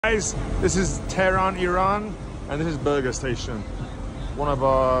Guys, this is Tehran, Iran, and this is Burger Station, one of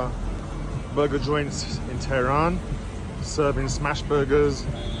our burger joints in Tehran, serving smash burgers.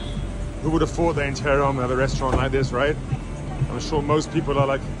 Who would have thought that in Tehran we have a restaurant like this, right? I'm sure most people are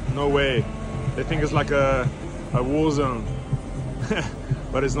like, no way. They think it's like a war zone,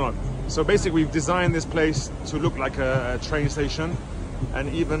 but it's not. So basically we've designed this place to look like a train station,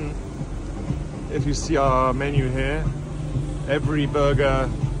 and even if you see our menu here, every burger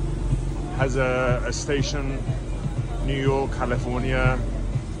has a station, New York, California,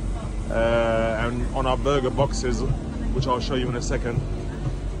 and on our burger boxes, which I'll show you in a second,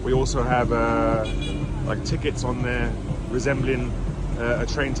 we also have like tickets on there resembling a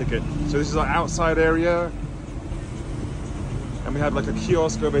train ticket. So this is our outside area, and we have like a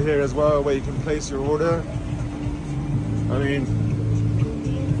kiosk over here as well where you can place your order. I mean,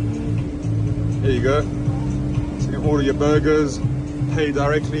 here you go. So you can order your burgers, pay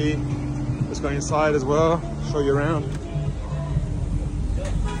directly. Let's go inside as well, show you around.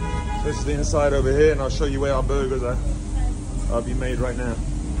 So this is the inside over here, and I'll show you where our burgers are being made right now.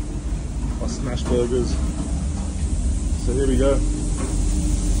 Our smash burgers. So here we go.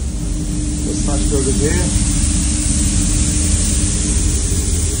 The smash burgers here.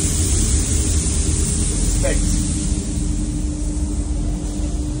 Steaks.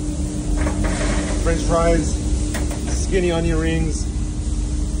 French fries, skinny onion rings.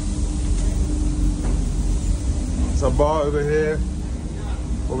 It's a bar over here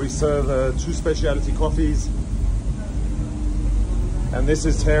where we serve 2 specialty coffees. And this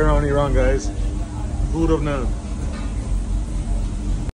is Tehran, Iran, guys. Who would have known?